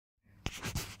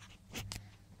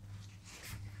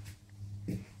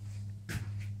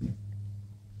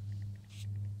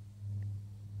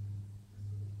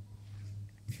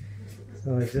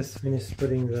So I just finished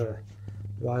putting the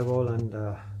drywall and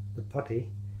the putty.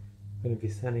 I'm going to be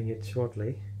sanding it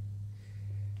shortly.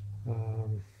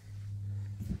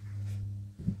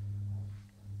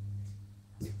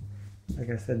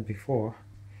 Like I said before,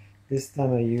 this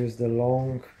time I used the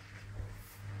long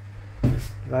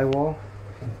drywall,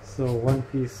 so one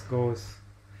piece goes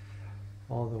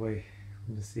all the way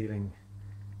from the ceiling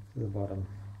to the bottom.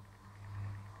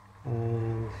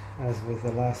 And as with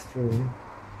the last room,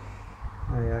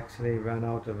 I actually ran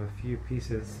out of a few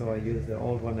pieces, so I used the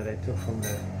old one that I took from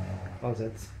the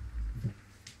closets.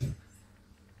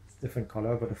 It's different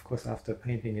color, but of course after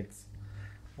painting it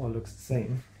all looks the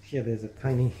same. Here there's a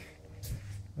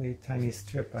very tiny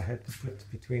strip I had to put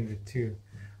between the two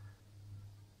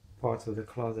parts of the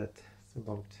closet. It's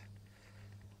about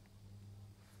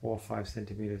 4 or 5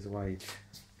 centimeters wide.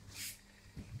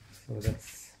 So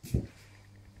that's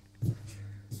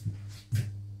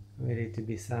ready to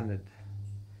be sanded,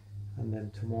 and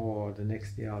then tomorrow or the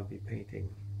next day I'll be painting.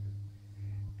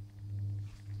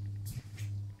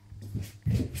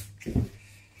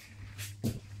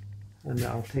 And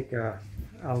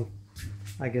I'll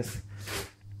I guess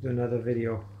do another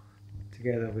video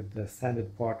together with the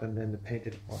sanded part and then the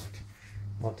painted part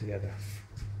all together.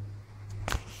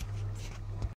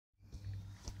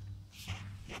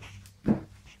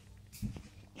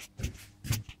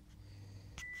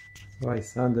 So I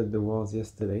sanded the walls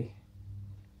yesterday,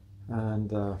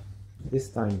 and this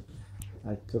time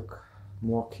I took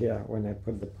more care when I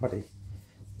put the putty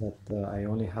that I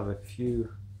only have a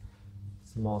few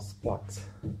small spots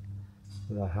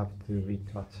that I have to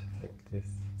recut like this.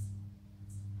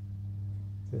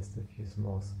 Just a few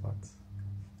small spots,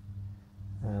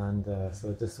 and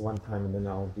so just one time, and then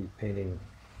I'll be painting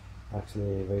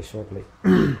actually very shortly.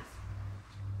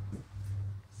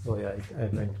 So yeah, I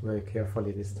went very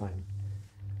carefully this time.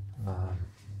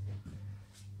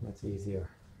 Much easier.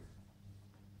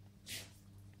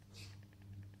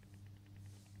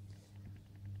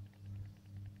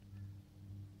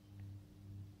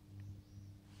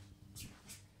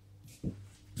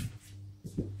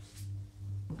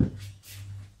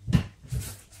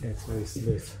 Yeah, it's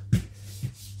very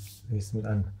smooth,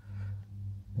 and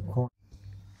the corner.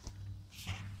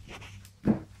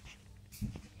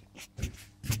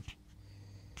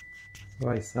 So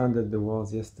I sanded the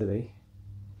walls yesterday,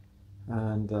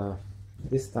 and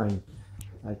this time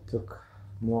I took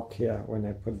more care when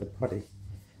I put the putty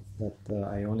that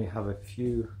I only have a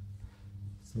few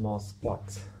small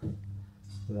spots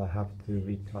that I have to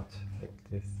recut like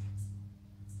this.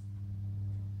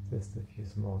 Just a few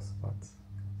small spots,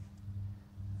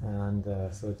 and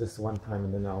so just one time,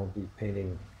 and then I'll be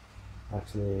painting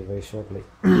actually very shortly.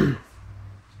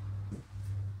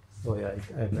 So yeah,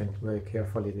 I went very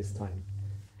carefully this time.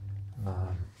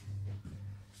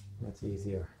 Much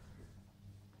easier.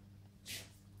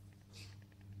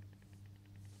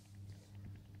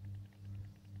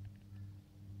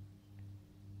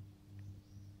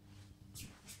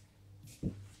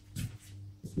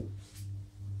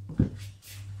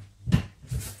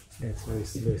 Yeah, it's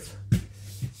very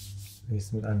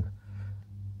smooth, and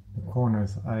the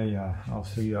corners. I'll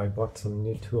show you. I bought some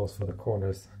new tools for the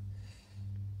corners,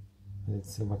 and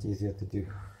it's so much easier to do.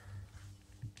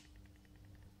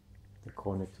 The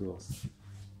corner tools.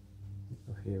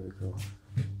 So here we go.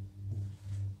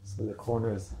 So the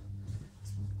corners.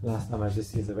 Last time I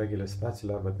just used a regular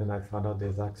spatula, but then I found out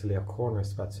there's actually a corner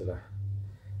spatula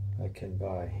I can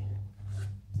buy.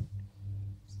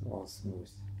 It's all smooth.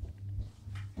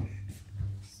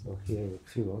 So here are the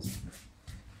tools.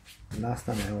 Last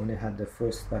time I only had the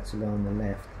first spatula on the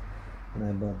left, and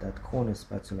I bought that corner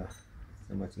spatula.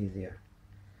 So much easier.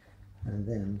 And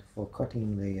then for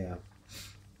cutting the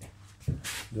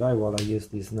drywall, I use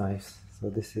these knives. So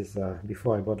this is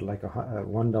before I bought like a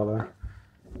 $1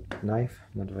 knife,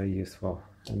 not very useful.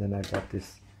 And then I got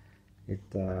this. It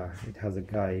has a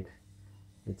guide.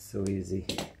 It's so easy,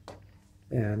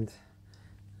 and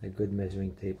a good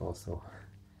measuring tape also.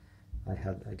 I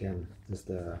had again just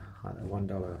a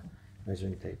 $1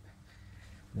 measuring tape.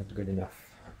 Not good enough.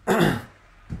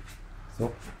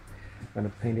 So I'm gonna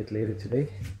paint it later today,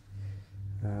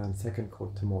 and second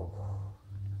coat tomorrow.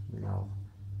 And I'll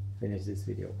finish this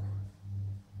video.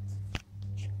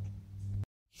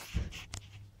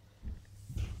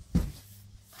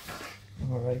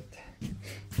 Alright,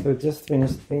 so just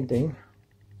finished painting.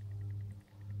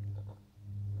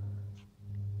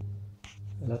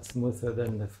 A lot smoother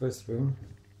than the first room.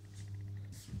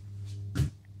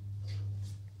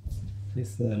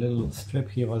 This little strip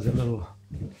here was a little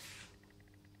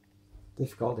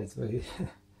difficult, it's very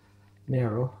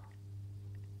narrow.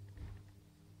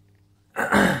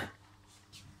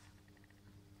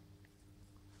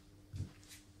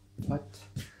 But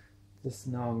just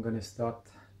now I'm going to start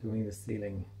doing the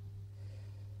ceiling.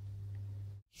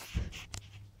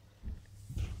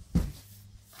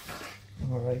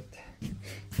 Alright,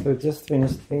 so just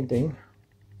finished painting.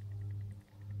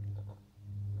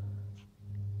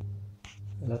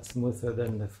 A lot smoother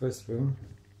than the first room.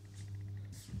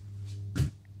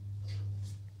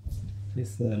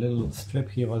 This little strip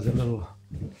here was a little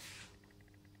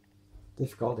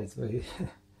difficult, it's very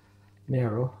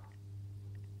narrow.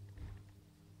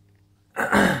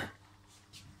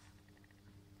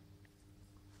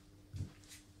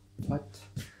 But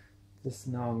just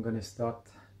now I'm going to start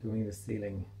doing the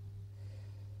ceiling.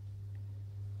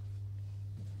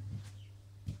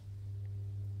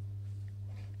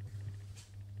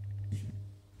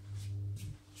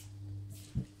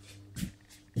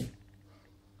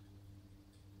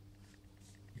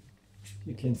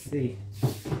 You can see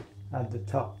at the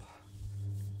top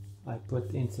I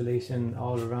put insulation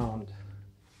all around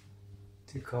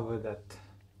to cover that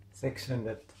section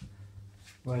that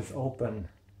was open,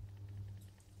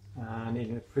 and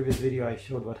in the previous video I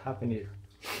showed what happened here.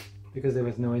 Because there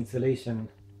was no insulation,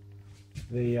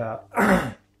 the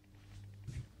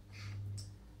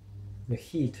the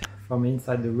heat from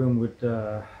inside the room would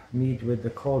meet with the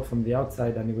cold from the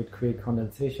outside, and it would create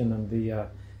condensation, and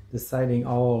the siding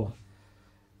all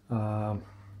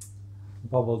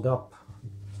bubbled up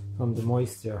from the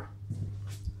moisture.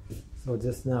 So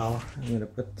just now I'm going to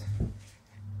put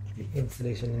the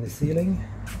insulation in the ceiling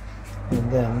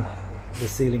and then the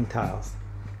ceiling tiles,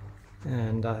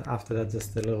 and after that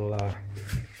just the little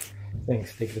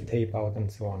things, take the tape out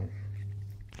and so on.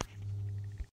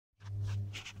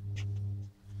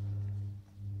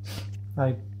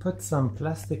 I put some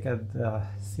plastic at the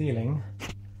ceiling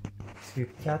to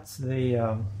catch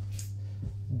the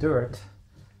dirt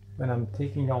when I'm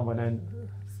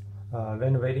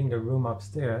renovating the room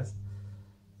upstairs.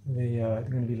 There's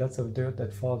going to be lots of dirt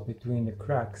that falls between the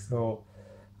cracks, so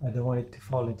I don't want it to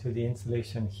fall into the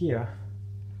insulation here.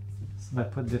 So I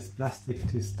put this plastic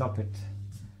to stop it,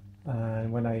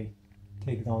 and when I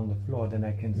take down the floor then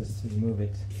I can just remove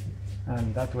it,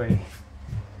 and that way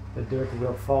the dirt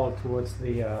will fall towards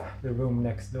the room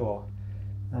next door.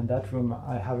 And that room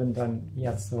I haven't done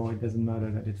yet, so it doesn't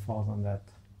matter that it falls on that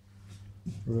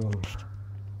room.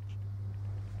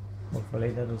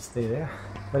 Hopefully that'll stay there,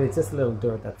 but it's just a little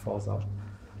dirt that falls out.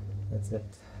 That's it.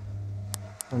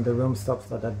 And the room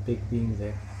stops at that big beam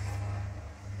there.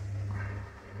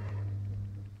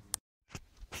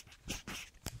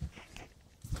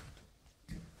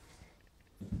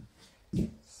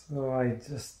 So I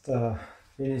just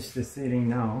finished the ceiling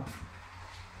now.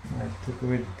 I took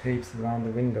away the tapes around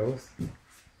the windows.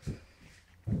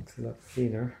 Looks a lot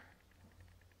cleaner.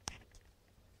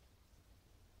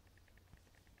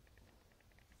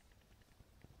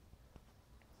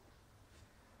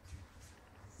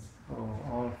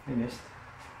 All finished.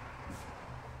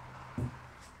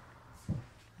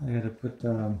 I had to put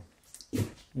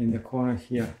in the corner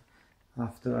here,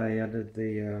 after I added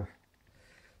the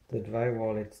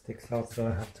drywall, it sticks out, so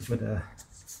I have to put a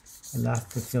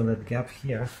last to fill that gap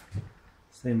here,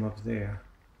 same up there,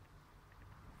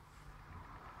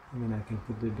 and then I can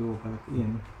put the door back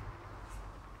in.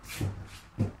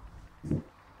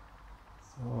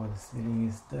 So the ceiling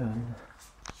is done.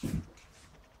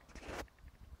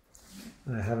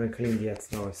 I haven't cleaned yet,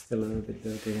 so it's still a little bit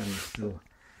dirty and still a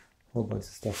whole bunch of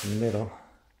stuff in the middle.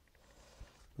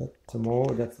 But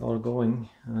tomorrow that's all going,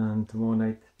 and tomorrow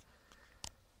night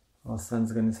our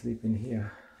son's gonna sleep in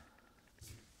here.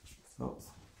 So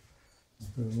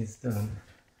the room is done.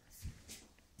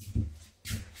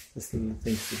 Just little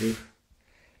things to do.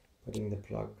 Putting the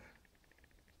plug.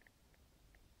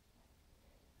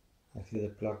 Actually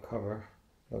the plug cover.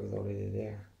 Plug is already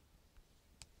there.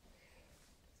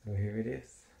 So here it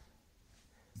is.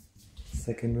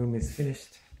 Second room is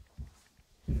finished.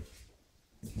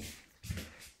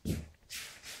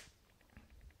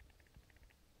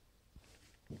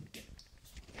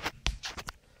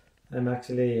 I'm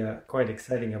actually quite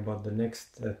excited about the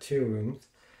next two rooms.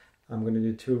 I'm going to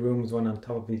do two rooms, one on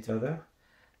top of each other,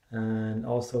 and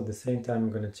also at the same time I'm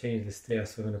going to change the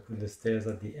stairs. So I'm going to put the stairs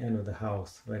at the end of the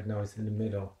house. Right now it's in the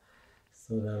middle,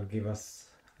 so that'll give us,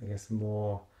 I guess,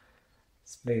 more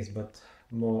space, but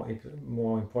more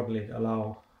importantly, it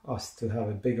allow us to have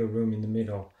a bigger room in the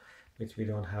middle, which we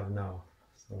don't have now.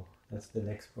 So that's the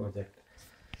next project.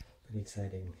 Pretty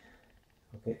exciting.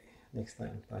 Okay, next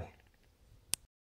time. Bye.